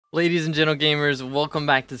Ladies and gentle gamers, welcome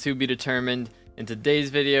back to Be Determined. In today's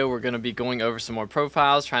video, we're going to be going over some more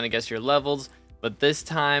profiles, trying to guess your levels. But this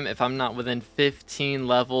time, if I'm not within 15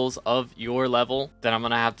 levels of your level, then I'm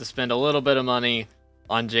going to have to spend a little bit of money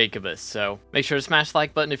on Jacobus. So make sure to smash the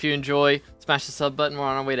like button if you enjoy. Smash the sub button. We're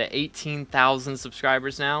on our way to 18,000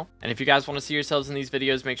 subscribers now. And if you guys want to see yourselves in these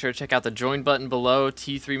videos, make sure to check out the join button below.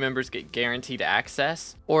 T3 members get guaranteed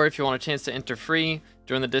access. Or if you want a chance to enter free,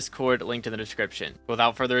 join the Discord, link in the description.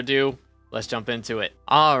 Without further ado, let's jump into it.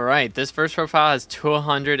 Alright, this first profile has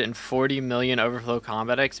 240 million overflow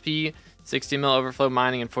combat XP, 60 mil overflow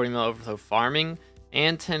mining, and 40 mil overflow farming,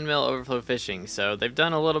 and 10 mil overflow fishing. So they've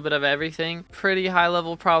done a little bit of everything. Pretty high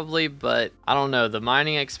level probably, but I don't know. The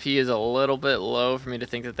mining XP is a little bit low for me to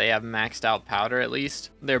think that they have maxed out powder at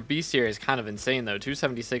least. Their B tier is kind of insane though.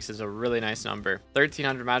 276 is a really nice number.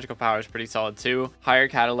 1300 magical power is pretty solid too. Higher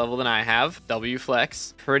cattle level than I have. W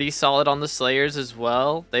flex. Pretty solid on the slayers as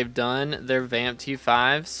well. They've done their vamp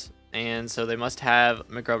T5s, and so they must have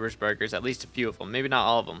McRubber's burgers, at least a few of them. Maybe not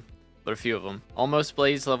all of them, but a few of them. Almost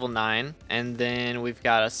Blaze level 9, and then we've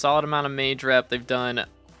got a solid amount of mage rep. They've done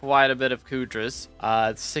quite a bit of Kudras,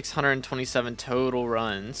 627 total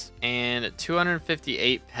runs, and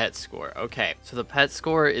 258 pet score. Okay, so the pet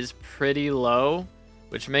score is pretty low,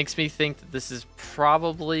 which makes me think that this is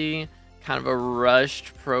probably kind of a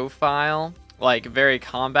rushed profile, like very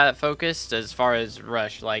combat focused as far as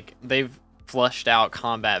rush. Like they've flushed out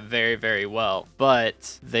combat very well,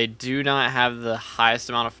 but they do not have the highest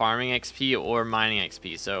amount of farming XP or mining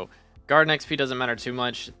XP. So garden XP doesn't matter too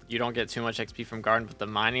much. You don't get too much XP from garden, but the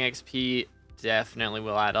mining XP definitely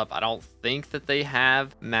will add up. I don't think that they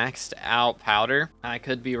have maxed out powder. I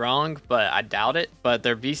could be wrong, but I doubt it. But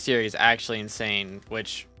their bestiary is actually insane,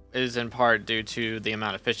 which is in part due to the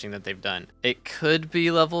amount of fishing that they've done. It could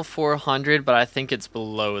be level 400, but I think it's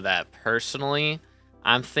below that personally.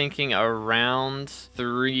 I'm thinking around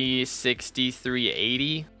 360,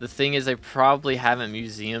 380. The thing is, they probably haven't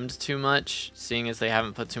museumed too much, seeing as they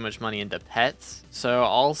haven't put too much money into pets. So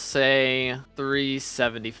I'll say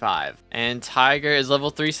 375. And Tiger is level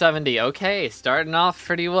 370. Okay, starting off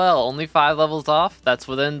pretty well. Only 5 levels off. That's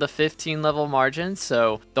within the 15 level margin,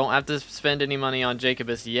 so don't have to spend any money on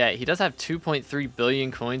Jacobus yet. He does have 2.3 billion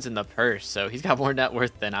coins in the purse, so he's got more net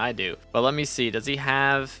worth than I do. But let me see, does he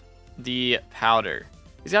have the powder?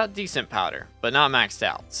 He's got decent powder, but not maxed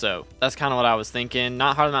out. So that's kind of what I was thinking.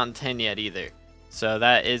 Not Heart of the Mountain 10 yet either. So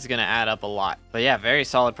that is going to add up a lot. But yeah, very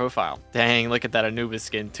solid profile. Dang, look at that Anubis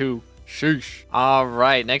skin too. Sheesh.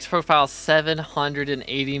 Alright, next profile,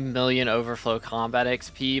 780 million overflow combat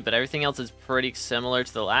XP, but everything else is pretty similar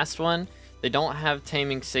to the last one. They don't have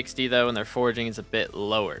taming 60 though, and their foraging is a bit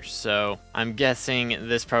lower. So I'm guessing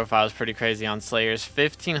this profile is pretty crazy on slayers.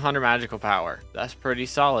 1500 magical power. That's pretty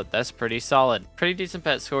solid. That's pretty solid. Pretty decent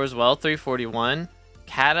pet score as well. 341.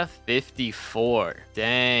 Kata 54.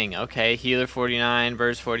 Dang. Okay. Healer 49.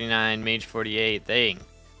 Burst 49. Mage 48. Dang.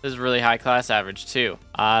 This is really high class average too.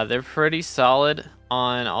 They're pretty solid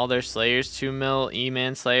on all their slayers. 2 mil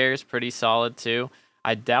E-man slayers. Pretty solid too.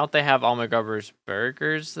 I doubt they have all McGruber's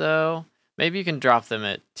burgers though. Maybe you can drop them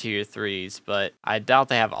at tier 3s, but I doubt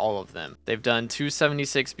they have all of them. They've done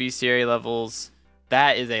 276 bestiary levels.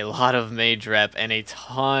 That is a lot of mage rep and a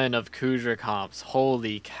ton of Kudra comps.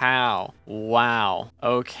 Holy cow. Wow.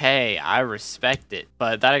 Okay, I respect it.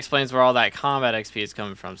 But that explains where all that combat XP is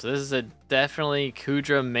coming from. So this is a definitely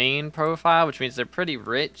Kudra main profile, which means they're pretty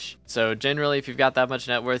rich. So generally, if you've got that much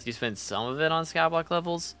net worth, you spend some of it on SkyBlock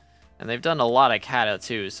levels. And they've done a lot of Kata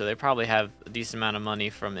too, so they probably have a decent amount of money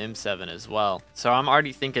from M7 as well. So I'm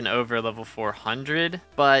already thinking over level 400,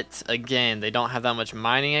 but again, they don't have that much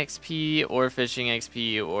mining XP or fishing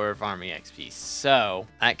XP or farming XP. So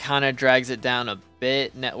that kind of drags it down a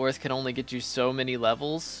bit. Net worth can only get you so many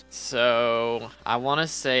levels. So I want to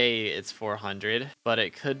say it's 400, but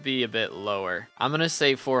it could be a bit lower. I'm going to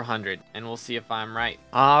say 400 and we'll see if I'm right.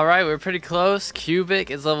 All right, we're pretty close.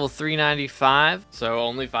 Cubic is level 395, so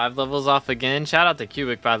only 5 levels off again. Shout out to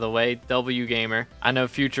Cubic, by the way, W gamer. I know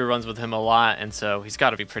Future runs with him a lot, and so he's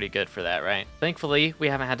got to be pretty good for that, right? Thankfully, we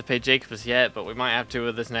haven't had to pay Jacobus yet, but we might have to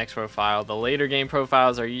with this next profile. The later game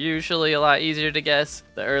profiles are usually a lot easier to guess.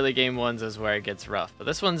 The early game ones is where it gets rough, but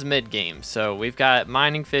this one's mid game. So we've got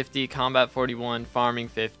mining 50, combat 41, farming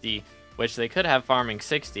 50, which they could have farming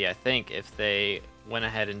 60, I think, if they went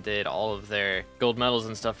ahead and did all of their gold medals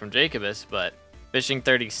and stuff from Jacobus. But fishing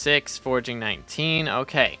 36, foraging 19.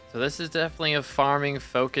 Okay, so this is definitely a farming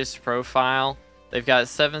focused profile. They've got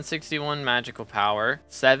 761 magical power,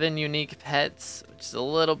 7 unique pets, which is a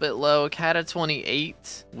little bit low. Kata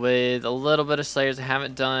 28 with a little bit of Slayers. They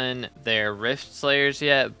haven't done their Rift Slayers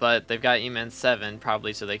yet, but they've got E-Man 7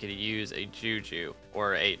 probably so they could use a Juju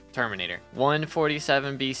or a Terminator.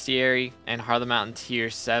 147 Bestiary and Heart of the Mountain tier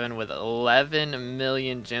 7 with 11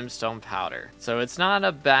 million gemstone powder. So it's not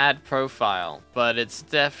a bad profile, but it's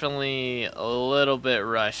definitely a little bit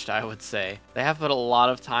rushed, I would say. They have put a lot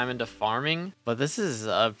of time into farming, but this is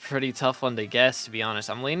a pretty tough one to guess, to be honest.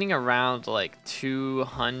 I'm leaning around like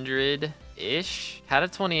 200-ish. Kata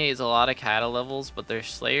 28 is a lot of Kata levels, but their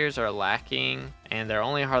Slayers are lacking, and they're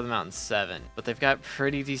only Heart of the Mountain 7. But they've got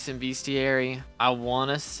pretty decent Bestiary. I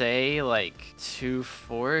want to say like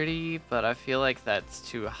 240, but I feel like that's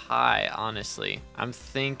too high, honestly. I'm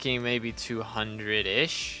thinking maybe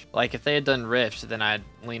 200-ish. Like if they had done Rift, then I'd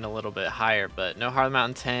lean a little bit higher, but no Heart of the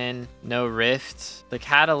Mountain 10, no Rift. The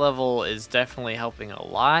Kata level is definitely helping a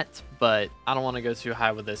lot, but I don't want to go too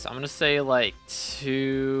high with this. I'm going to say like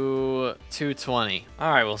 220.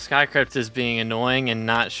 All right, well, Skycrypt is being annoying and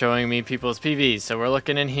not showing me people's PVs. So we're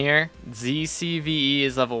looking in here. ZCVE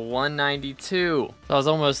is level 192. So I was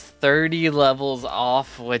almost 30 levels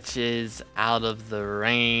off, which is out of the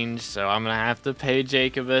range. So I'm going to have to pay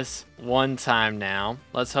Jacobus one time now.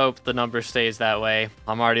 Let's hope the number stays that way.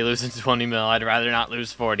 I'm already losing 20 mil. I'd rather not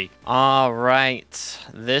lose 40. All right.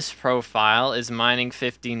 This profile is mining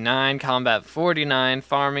 59, combat 49,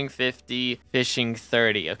 farming 50, fishing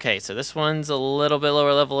 30. Okay, so this one's a little bit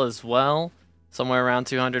lower level as well. Somewhere around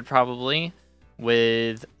 200 probably.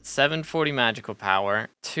 With 740 magical power,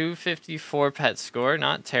 254 pet score,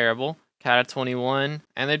 not terrible. Kata 21,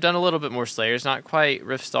 and they've done a little bit more Slayers, not quite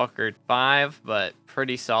Riftstalker 5, but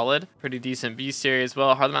pretty solid. Pretty decent Bestiary as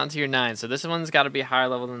well. Heart of the Mountain tier 9, so this one's got to be higher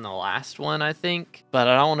level than the last one, I think. But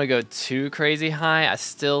I don't want to go too crazy high. I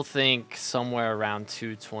still think somewhere around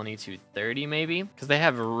 220, 230 maybe, because they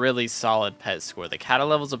have a really solid pet score. The Kata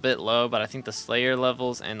level's a bit low, but I think the Slayer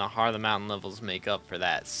levels and the Heart of the Mountain levels make up for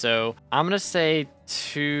that. So I'm going to say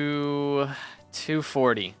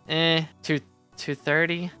 240.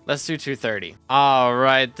 230? Let's do 230. All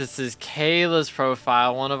right, this is Kayla's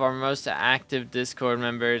profile, one of our most active Discord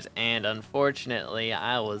members, and unfortunately,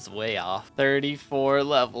 I was way off. 34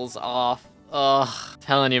 levels off. Ugh,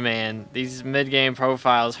 telling you, man, these mid-game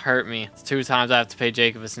profiles hurt me. It's 2 times I have to pay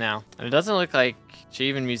Jacobus now. And it doesn't look like she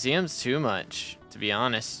even museums too much, to be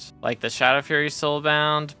honest. Like the Shadow Fury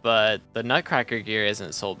soulbound, but the Nutcracker gear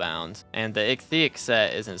isn't soulbound, and the Ichthyic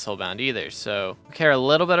set isn't soulbound either. So I care a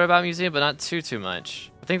little bit about museum, but not too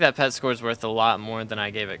much. I think that pet score is worth a lot more than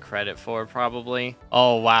I gave it credit for, probably.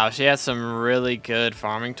 Oh wow, she has some really good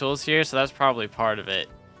farming tools here, so that's probably part of it.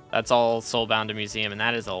 That's all soulbound to museum, and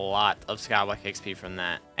that is a lot of Skyblock XP from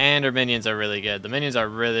that. And her minions are really good. The minions are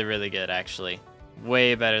really good, actually.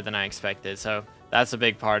 Way better than I expected, so that's a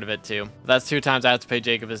big part of it too. That's 2 times I have to pay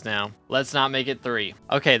Jacobus now. Let's not make it 3.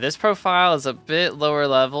 Okay, this profile is a bit lower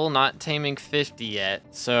level, not taming 50 yet,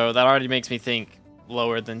 so that already makes me think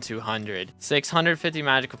lower than 200. 650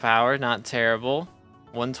 magical power, not terrible.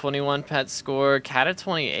 121 pet score, Kata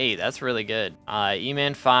 28, that's really good.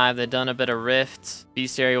 E-Man 5, they've done a bit of Rift.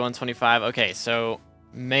 Bestiary 125. Okay, so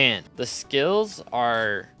man, the skills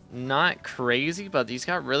are not crazy, but these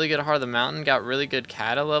got really good Heart of the Mountain, got really good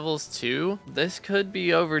Kata levels too. This could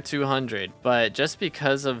be over 200, but just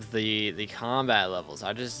because of the combat levels,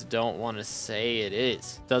 I just don't want to say it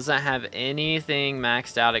is. Doesn't have anything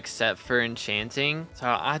maxed out except for enchanting, so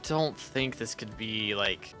I don't think this could be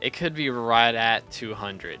like, it could be right at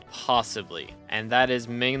 200 possibly, and that is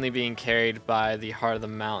mainly being carried by the Heart of the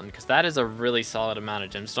Mountain, because that is a really solid amount of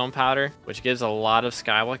gemstone powder, which gives a lot of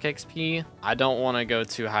Skyblock XP. I don't want to go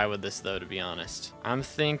too high with this though, to be honest. I'm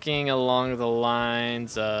thinking along the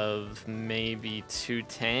lines of maybe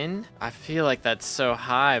 210. I feel like that's so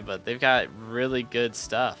high, but they've got really good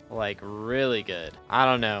stuff, like really good. I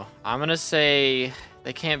don't know. I'm gonna say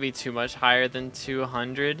they can't be too much higher than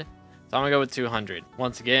 200, so I'm gonna go with 200.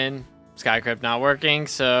 Once again, Skycrypt not working,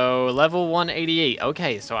 so level 188.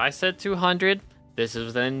 Okay, so I said 200. This is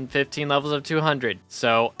within 15 levels of 200,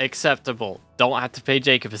 so acceptable. Don't have to pay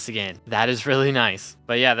Jacobus again. That is really nice.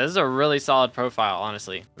 But yeah, this is a really solid profile,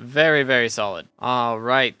 honestly. Very solid. All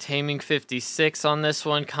right, taming 56 on this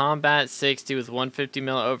one. Combat 60 with 150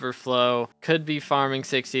 mil overflow. Could be farming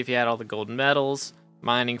 60 if you had all the golden medals.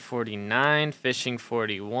 Mining 49, fishing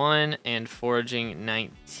 41, and foraging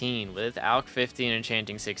 19 with Alch 50 and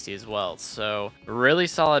enchanting 60 as well. So really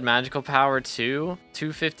solid magical power too.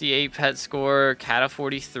 258 pet score, Kata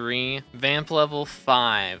 43, vamp level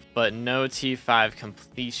 5, but no T5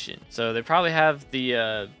 completion. So they probably have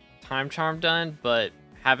the time charm done, but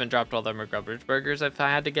haven't dropped all the McGrubbers burgers if I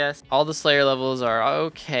had to guess. All the Slayer levels are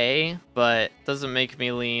okay, but doesn't make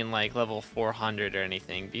me lean like level 400 or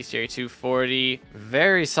anything. Bestiary 240,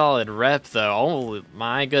 very solid rep though. Oh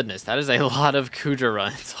my goodness, that is a lot of Kudra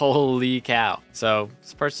runs. Holy cow. So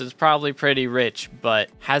this person's probably pretty rich, but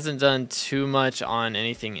hasn't done too much on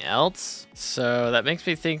anything else. So that makes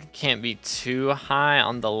me think it can't be too high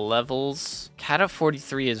on the levels. Cat of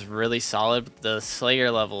 43 is really solid, but the Slayer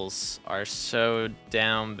levels are so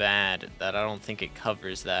down bad that I don't think it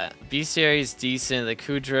covers that. Bestiary is decent. The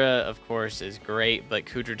Kudra, of course, is great, but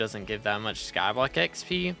Kudra doesn't give that much Skyblock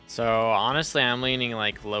XP. So honestly, I'm leaning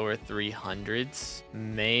like lower 300s.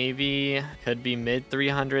 Maybe could be mid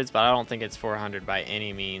 300s, but I don't think it's 400 by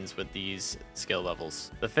any means with these skill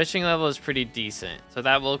levels. The fishing level is pretty decent, so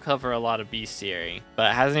that will cover a lot of Bestiary,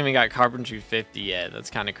 but it hasn't even got carpentry 50 yet. That's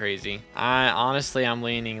kind of crazy. Honestly, I'm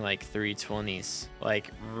leaning like 320s,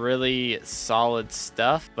 like really solid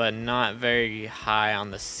stuff, but not very high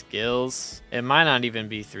on the skills. It might not even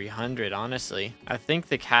be 300, honestly. I think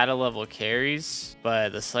the Kata level carries,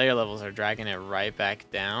 but the Slayer levels are dragging it right back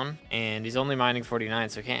down, and he's only mining 49,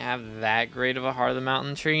 so he can't have that great of a Heart of the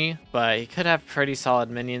Mountain tree, but he could have pretty solid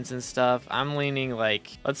minions and stuff. I'm leaning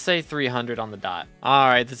like, let's say 300 on the dot. All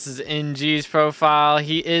right, this is NG's profile.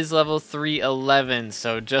 He is level 311,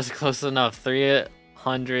 so just close enough.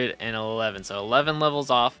 311, so 11 levels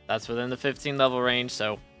off. That's within the 15 level range,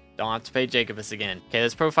 so don't have to pay Jacobus again. Okay,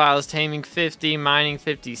 this profile is taming 50, mining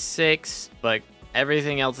 56, but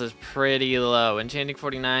everything else is pretty low. Enchanting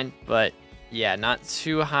 49, but yeah, not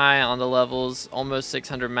too high on the levels. Almost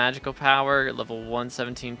 600 magical power, level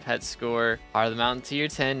 117 pet score. Heart of the Mountain tier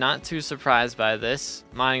 10, not too surprised by this.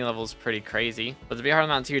 Mining level is pretty crazy, but to be Heart of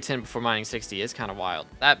the Mountain tier 10 before mining 60 is kind of wild.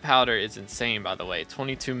 That powder is insane, by the way.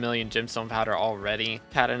 22 million gemstone powder already.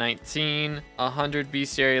 Kata 19, 100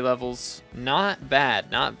 bestiary levels. Not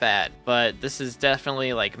bad, not bad, but this is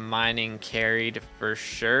definitely like mining carried for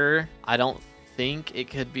sure. I don't think it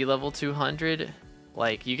could be level 200.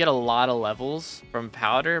 Like, you get a lot of levels from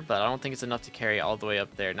powder, but I don't think it's enough to carry all the way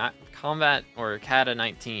up there. Not combat or Kata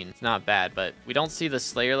 19. It's not bad, but we don't see the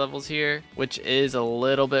Slayer levels here, which is a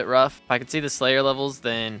little bit rough. If I could see the Slayer levels,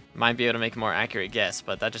 then might be able to make a more accurate guess,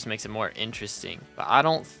 but that just makes it more interesting. But I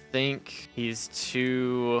don't think he's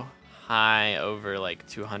too high over like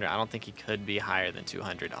 200. I don't think he could be higher than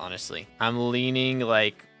 200, honestly. I'm leaning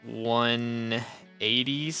like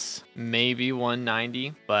 180s, maybe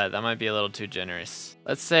 190, but that might be a little too generous.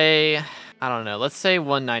 Let's say, I don't know, let's say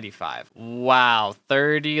 195. Wow,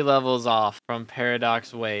 30 levels off from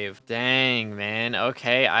Paradox Wave. Dang, man.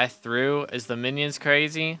 Okay, I threw. Is the minions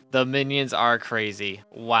crazy? The minions are crazy.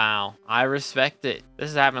 Wow, I respect it. This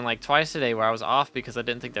has happened like twice today where I was off because I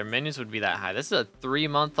didn't think their minions would be that high. This is a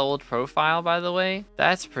 3-month-old profile, by the way.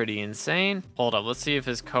 That's pretty insane. Hold up, let's see if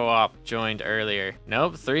his co-op joined earlier.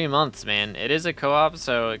 Nope, 3 months, man. It is a co-op,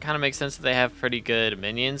 so it kind of makes sense that they have pretty good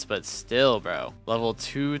minions, but still, bro. Level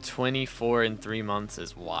 224 in 3 months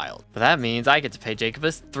is wild. But that means I get to pay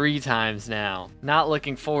Jacobus 3 times now. Not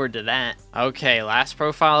looking forward to that. Okay, last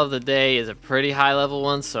profile of the day is a pretty high level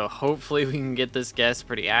one, so hopefully we can get this guess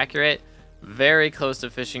pretty accurate. Very close to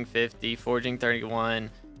fishing 50, forging 31.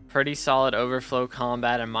 Pretty solid overflow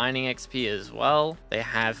combat and mining XP as well. They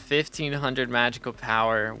have 1500 magical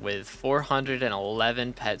power with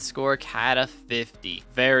 411 pet score, Kata 50.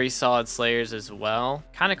 Very solid slayers as well.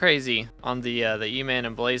 Kind of crazy on the E-Man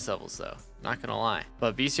and Blaze levels though, not gonna lie.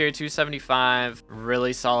 But Bestiary 275,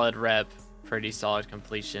 really solid rep. Pretty solid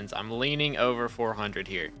completions. I'm leaning over 400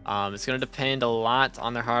 here. It's going to depend a lot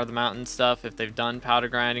on their Heart of the Mountain stuff, if they've done powder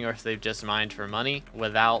grinding or if they've just mined for money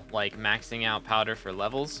without like maxing out powder for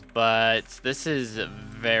levels. But this is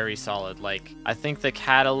very solid. Like, I think the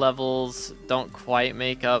Kata levels don't quite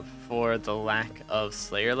make up for the lack of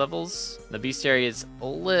Slayer levels. The Bestiary is a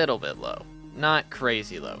little bit low. Not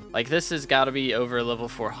crazy low. Like, this has got to be over level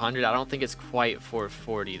 400. I don't think it's quite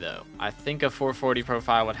 440 though. I think a 440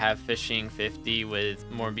 profile would have fishing 50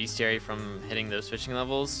 with more bestiary from hitting those fishing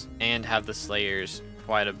levels and have the slayers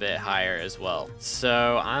quite a bit higher as well.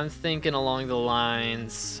 So I'm thinking along the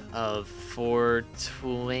lines of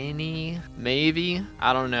 420 maybe.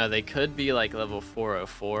 I don't know, they could be like level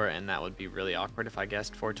 404 and that would be really awkward if I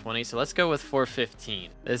guessed 420. So let's go with 415.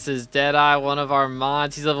 This is Deadeye, one of our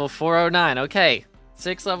mods. He's level 409. Okay,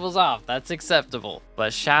 6 levels off, that's acceptable.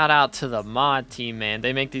 But shout out to the mod team, man.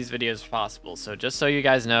 They make these videos possible. So just so you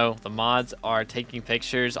guys know, the mods are taking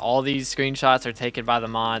pictures. All these screenshots are taken by the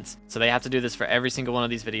mods, so they have to do this for every single one of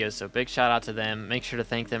these videos. So big shout out to them. Make sure to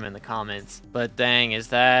thank them in the comments. But dang, is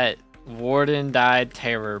that Warden died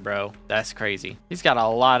terror, bro. That's crazy. He's got a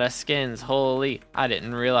lot of skins. Holy, I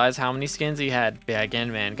didn't realize how many skins he had. Yeah,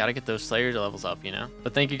 again, man, gotta get those Slayer levels up, you know?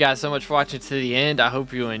 But thank you guys so much for watching to the end. I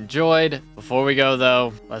hope you enjoyed. Before we go,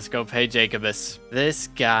 though, let's go pay Jacobus. This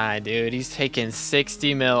guy, dude, he's taking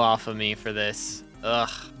 60 mil off of me for this. Ugh.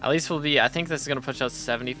 At least we'll be, I think this is going to push us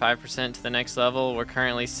 75% to the next level. We're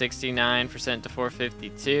currently 69% to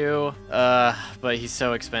 452. But he's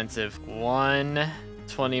so expensive. 1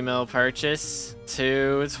 20 mil purchase,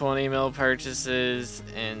 2 20 mil purchases,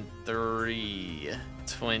 and 3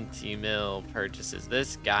 20 mil purchases.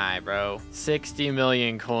 This guy, bro. 60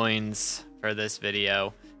 million coins for this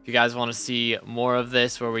video. If you guys want to see more of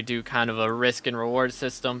this where we do kind of a risk and reward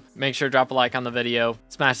system, make sure to drop a like on the video.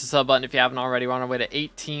 Smash the sub button if you haven't already. We're on our way to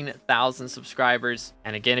 18,000 subscribers.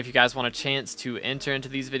 And again, if you guys want a chance to enter into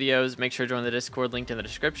these videos, make sure to join the Discord linked in the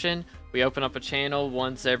description. We open up a channel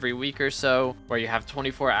once every week or so where you have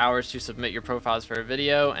 24 hours to submit your profiles for a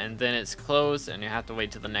video, and then it's closed and you have to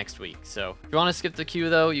wait till the next week. So if you want to skip the queue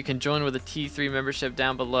though, you can join with a T3 membership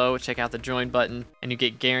down below. Check out the join button and you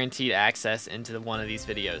get guaranteed access into one of these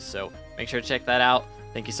videos. So make sure to check that out.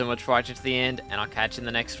 Thank you so much for watching to the end, and I'll catch you in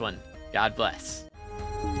the next one. God bless.